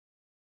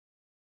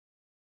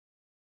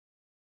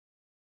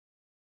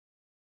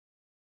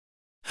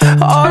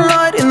All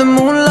night in the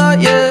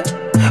moonlight, yeah.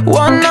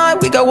 One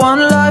night, we got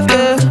one life,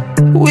 yeah.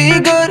 We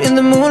good in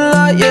the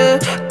moonlight, yeah.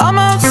 I'm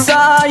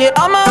outside, yeah,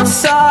 I'm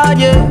outside,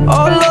 yeah.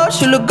 Oh Lord,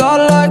 she look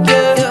godlike,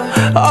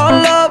 yeah. All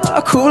love,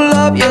 a cool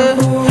love, yeah.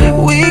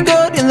 We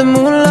good in the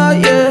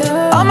moonlight,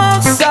 yeah. I'm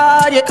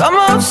outside, yeah, come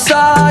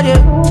outside,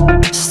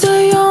 yeah.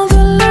 Stay on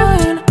the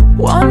line,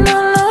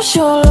 wanna know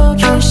your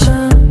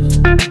location.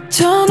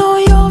 Turn on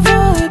your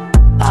vibe,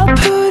 I'll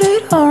put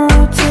it on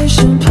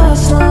rotation.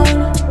 Past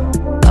line,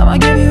 I'ma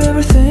give you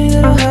everything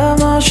that I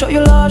have. I'll show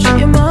you love, show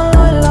you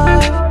my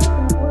life.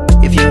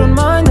 If you don't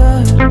mind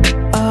that,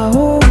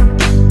 oh.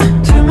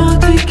 Tu m'as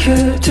dit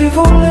que tu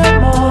voulais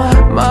moi.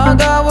 My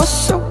God,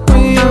 what's up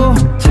with you?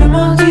 Tu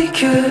m'as dit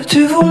que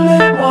tu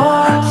voulais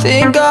moi.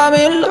 Think I'm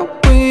in love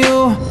with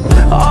you.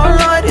 All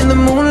night in the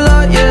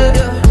moonlight, yeah.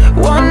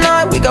 One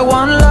night, we got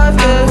one life,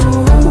 yeah.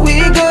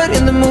 We good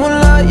in the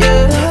moonlight,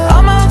 yeah.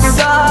 I'm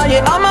outside,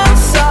 yeah, I'm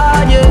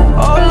outside,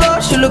 yeah. Oh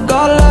Lord, she look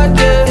godlike,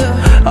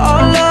 yeah.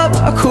 All love,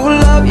 a cool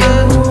love,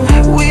 yeah.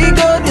 We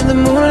good in the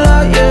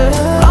moonlight,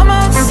 yeah. I'm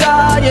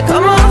outside, yeah,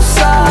 come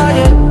outside,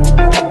 yeah.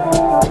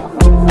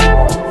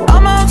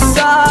 I'm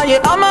outside,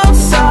 yeah, I'm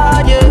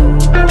outside, yeah.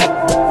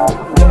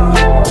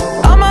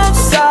 I'm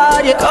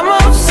outside, yeah, come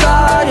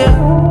outside, yeah.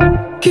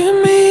 Give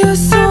me a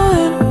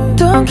sign,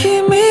 don't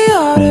keep me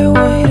out here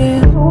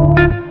waiting.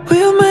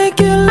 We'll make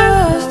it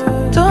last,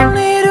 don't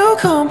need to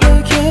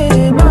complicate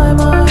it, my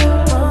mind.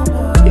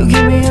 You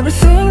give me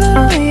everything that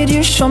I need.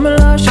 You show me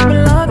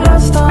like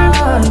last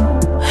time.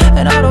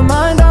 And I don't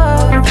mind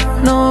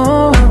that,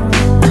 no.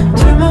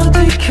 Tu m'as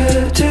dit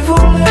que tu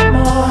voulais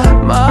moi.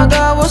 My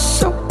God,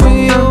 what's up with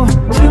you?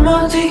 Tu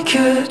m'as dit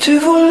que tu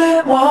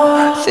voulais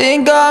moi.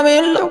 Think I'm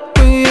in love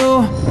with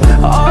you.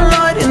 All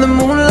night in the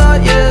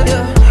moonlight,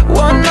 yeah.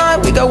 One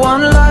night, we got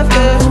one life,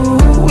 yeah.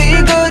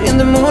 We good in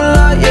the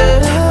moonlight,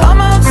 yeah. I'm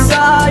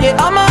outside, yeah,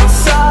 I'm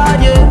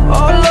outside, yeah.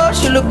 Oh Lord,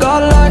 she look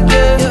godlike,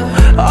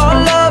 yeah. All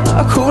love,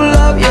 a cool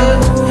love, yeah.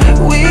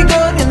 We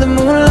good in the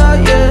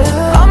moonlight,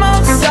 yeah. I'm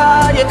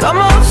outside, yeah, come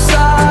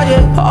outside,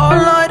 yeah. All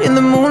night in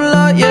the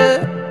moonlight,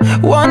 yeah.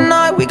 One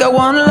night, we got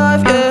one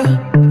life, yeah.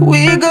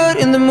 We good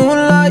in the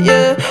moonlight,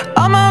 yeah.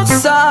 I'm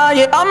outside,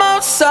 yeah, I'm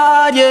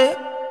outside, yeah.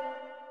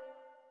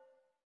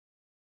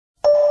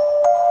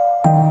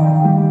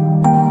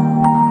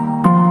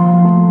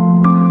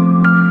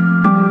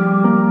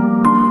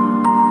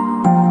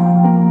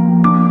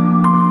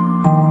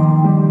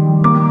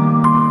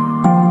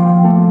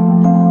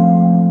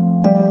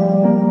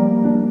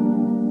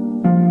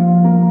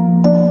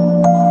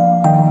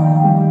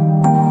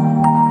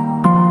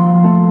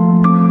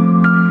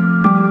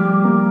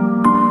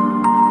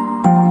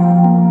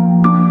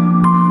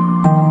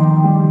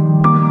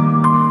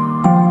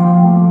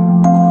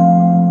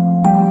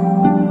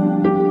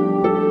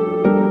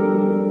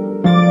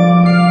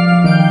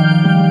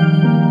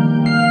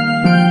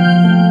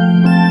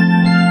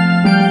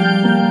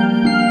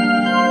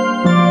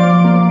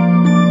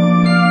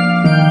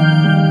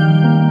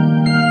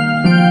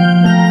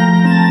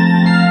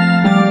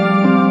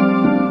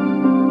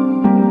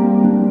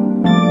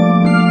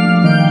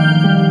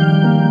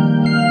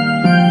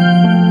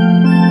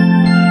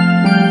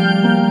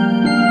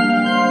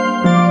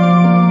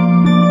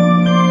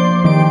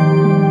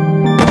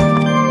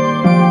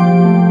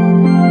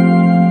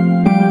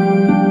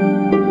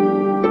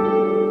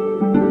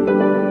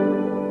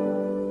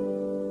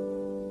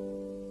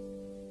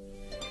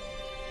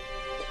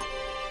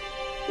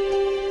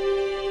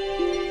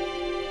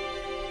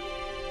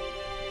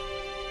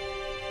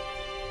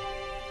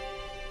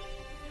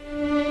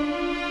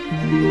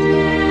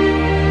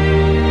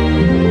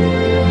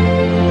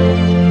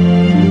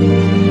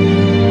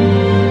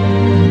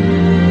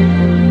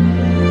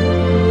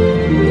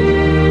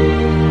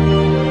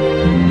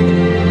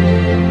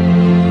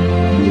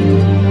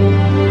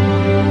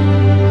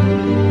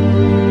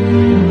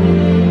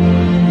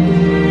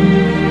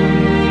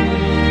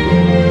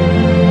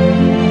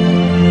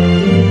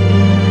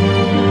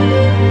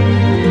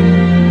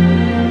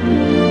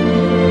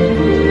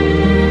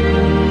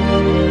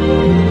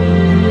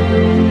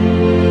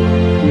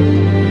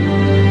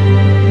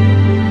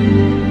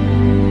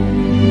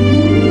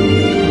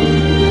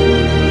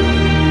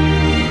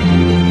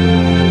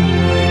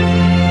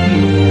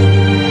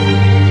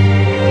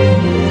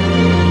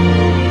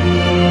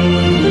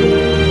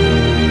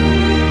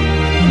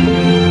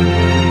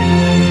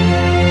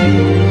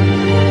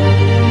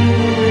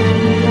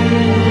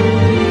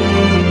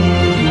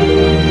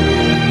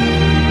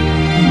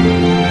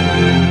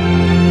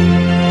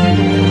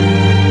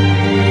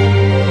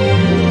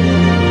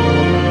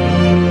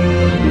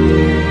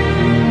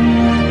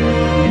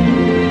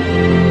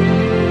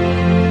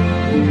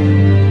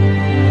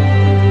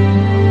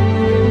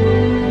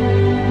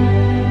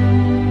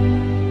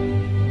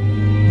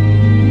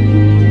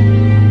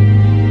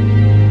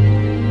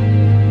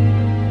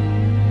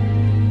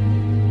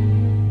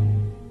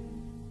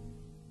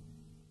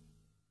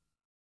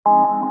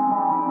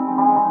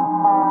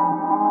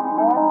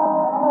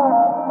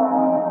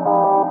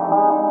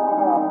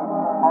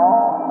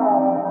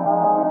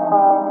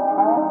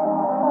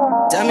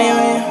 Tell me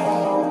when you,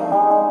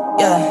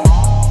 yeah.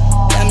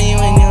 Tell me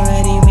when you're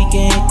ready, we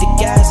can hit the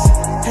gas.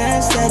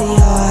 Hands steady,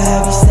 hard,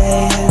 heavy,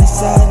 stay hella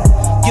sad.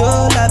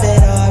 You'll love it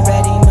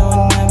already, no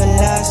it never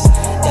lasts.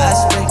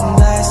 That's breaking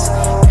glass,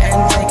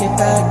 can't take it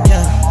back,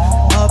 yeah.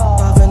 Up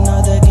off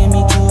another, give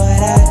me two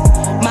of that.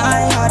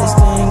 My heart is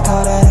being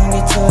caught, I don't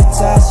get too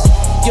attached.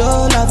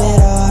 You'll love it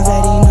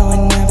already, no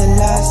it never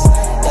lasts.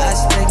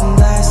 That's breaking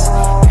glass,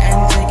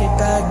 can't take it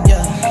back,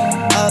 yeah.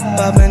 Up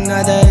off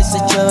another, it's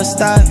a chill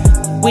start.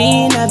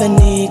 We never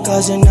need,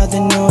 cause you're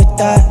nothing new with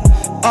that.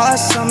 All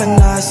summer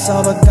nights,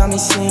 sober got me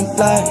seeing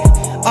black.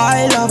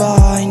 I love her,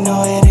 I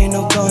know it ain't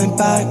no going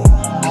back.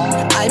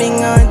 I been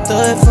going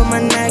through it for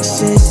my next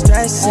shit,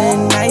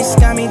 stressing. Nights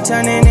got me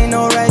turning, ain't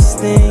no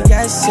resting.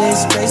 Yes,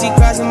 it's crazy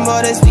crossing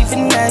borders, we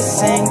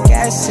finessing.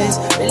 Guess it's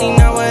really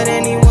not what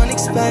anyone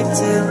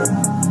expected.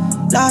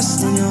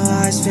 Lost in your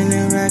eyes,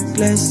 feeling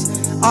reckless.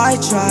 I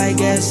try,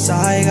 guess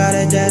I got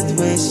a death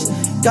wish.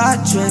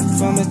 Got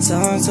dripped from a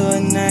tongue to a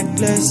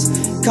necklace.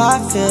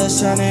 Caught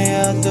feels tryna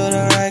heal through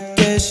the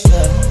wreckage,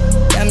 yeah.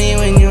 Tell me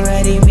when you're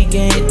ready, we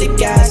can hit the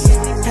gas.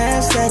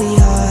 Hands steady,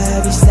 hard,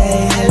 heavy,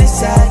 stay hella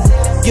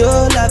sad. You'll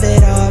love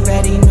it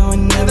already, no it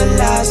never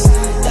lasts.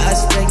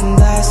 That's breaking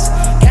glass,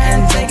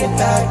 can't take it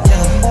back,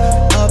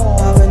 yeah. Up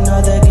off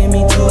another, give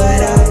me two of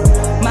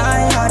that. My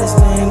heart is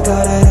being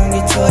caught, I don't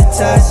get too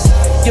attached.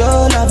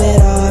 You'll love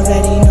it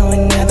already, no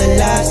it never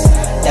lasts.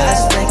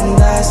 That's breaking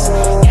glass,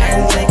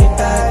 can't take it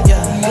back,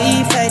 yeah.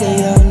 We faded,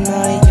 you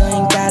know it, you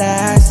ain't gotta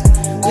ask.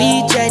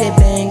 We jaded,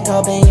 been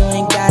cold, but you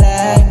ain't gotta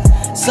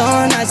act.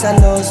 Some nights I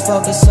lose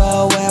focus, so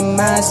I wear a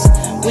mask.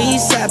 We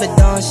sad but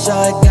don't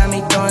show it, got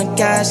me throwing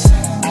cash.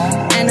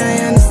 And I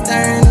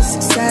understand it's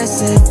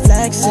excessive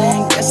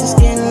flexing. Guess it's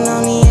getting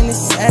lonely in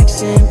this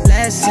section.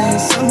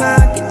 Blessings, somehow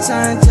I get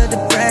turned to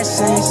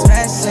depression.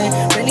 Stressing,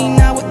 really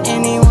not what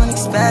anyone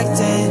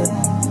expected.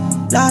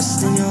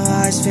 Lost in your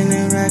eyes,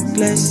 feeling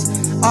reckless.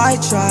 I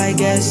try,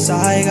 guess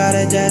I got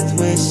a death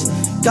wish.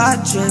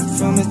 Got dripped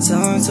from a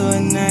tongue to a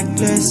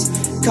necklace.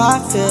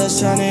 Caught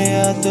feels tryna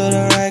heal through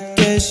the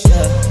wreckage,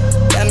 yeah.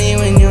 Tell me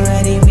when you're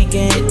ready, we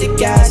can hit the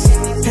gas.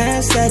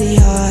 Hands steady,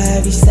 hard,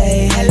 heavy,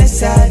 stay hella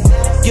sad.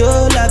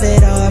 You'll love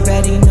it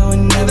already, no it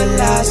never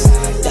lasts.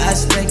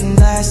 That's breaking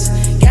glass,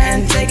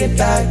 can't take it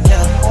back,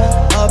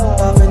 yeah. Up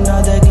off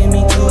another, give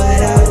me two of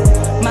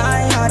that.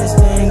 My heart is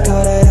being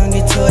cold, I don't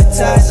get too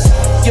attached.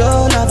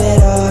 You'll love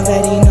it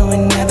already, no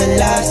it never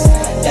lasts.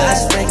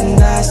 That's breaking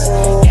glass,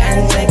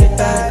 can't take it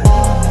back.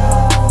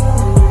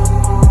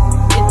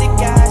 Hit the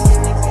gas,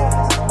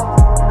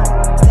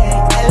 stay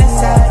hella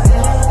sad.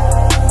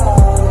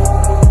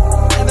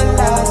 Never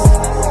last,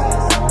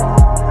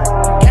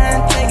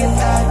 can't take it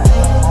back.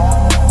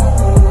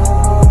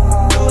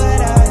 Do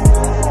it out,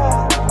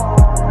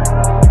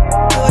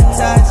 do it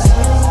touch.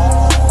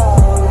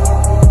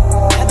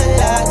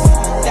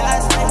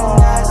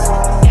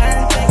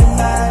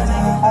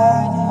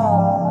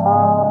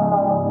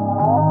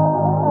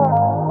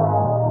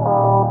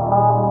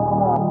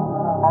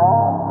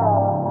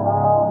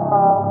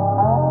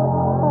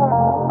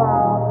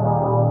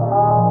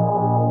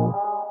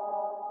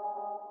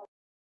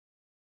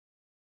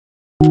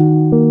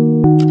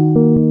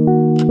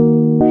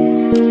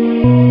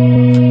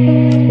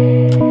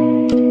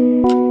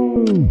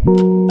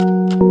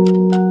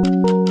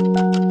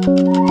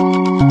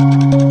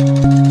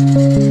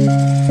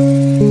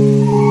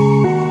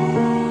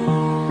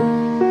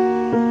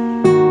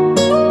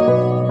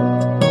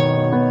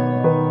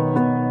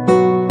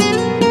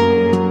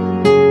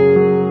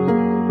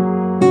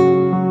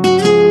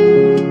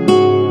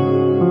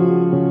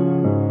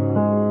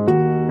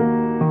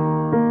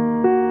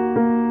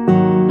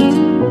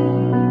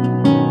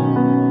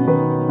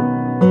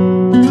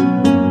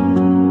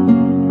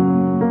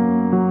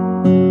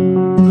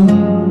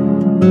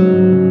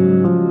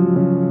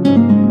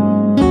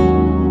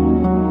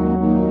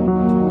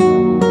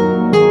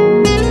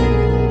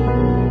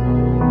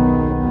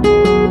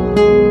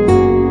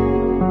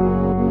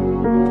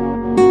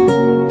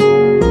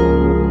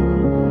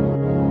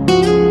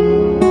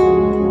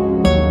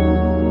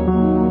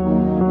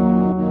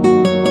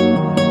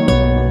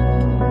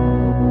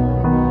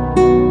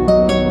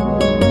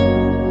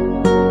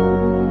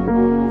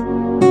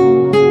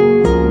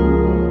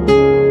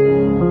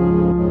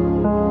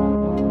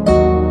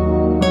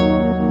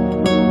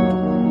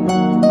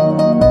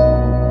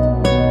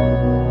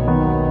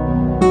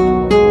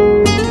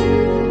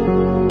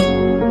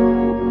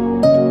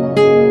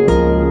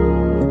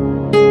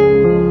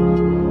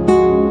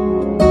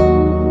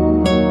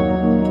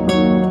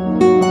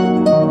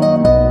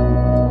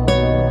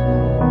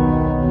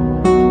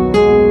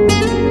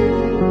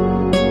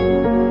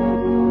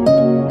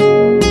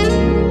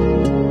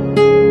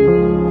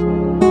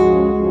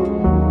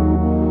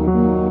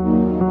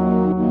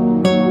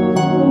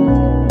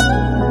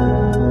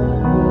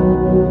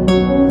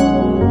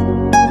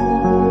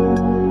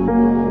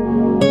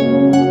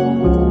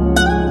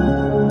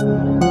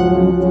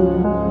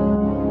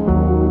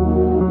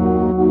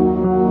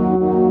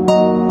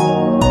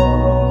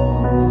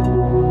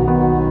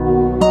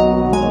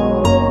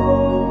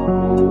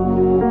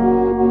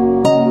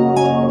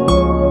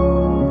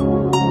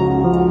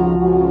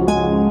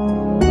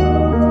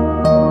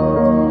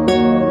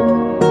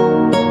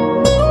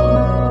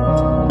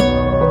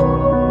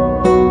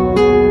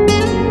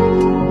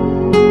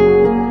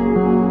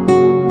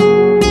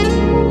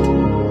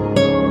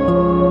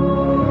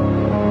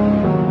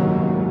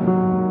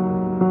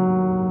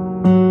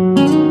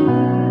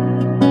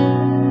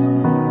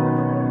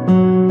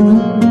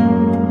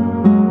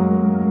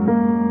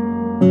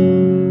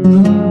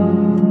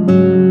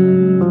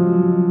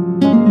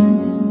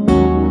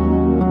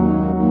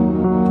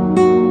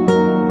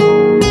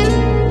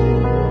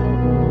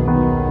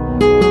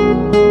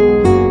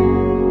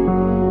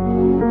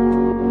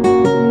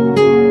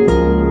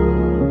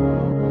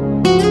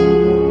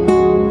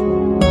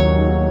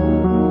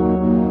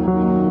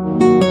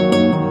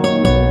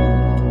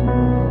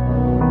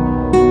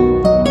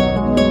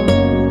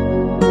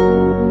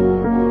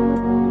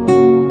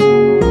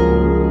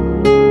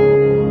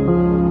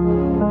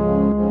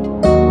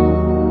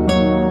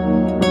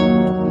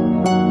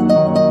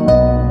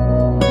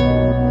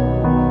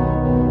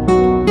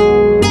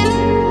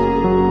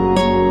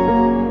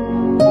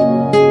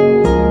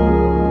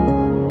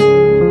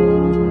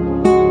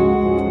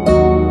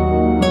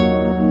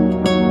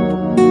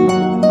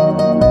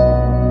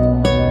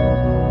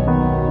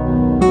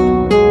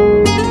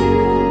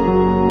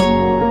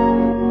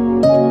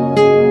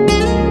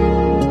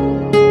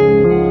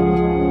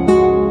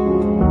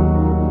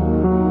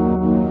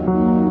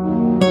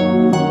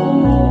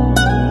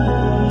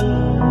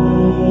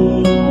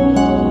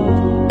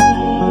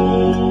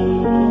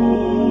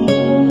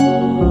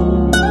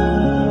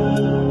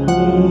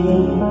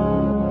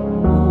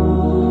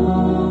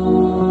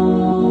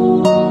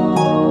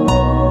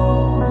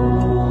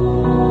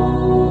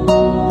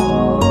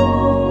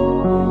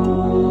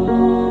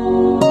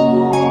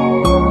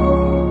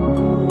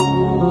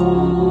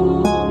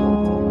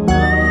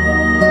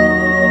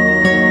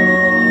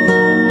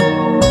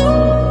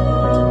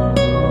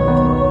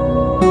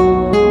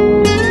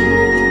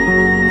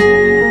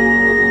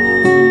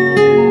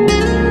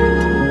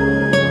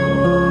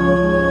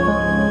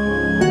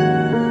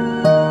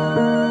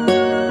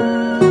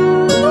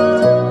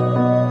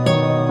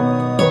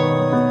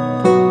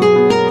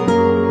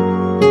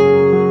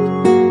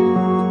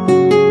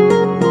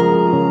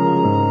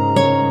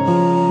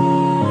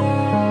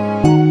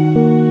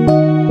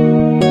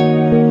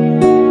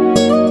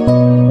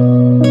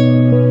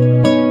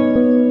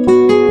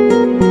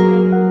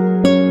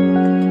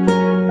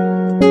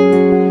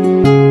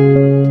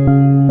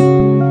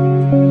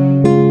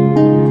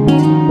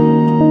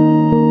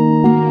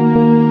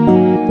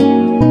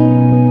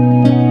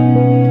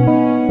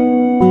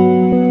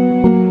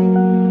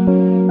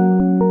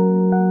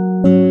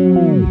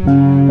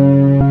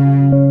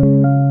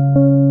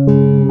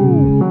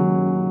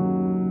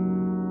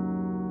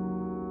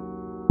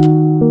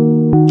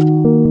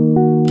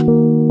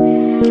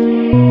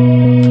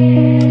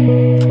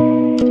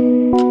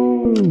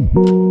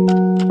 Mm-hmm.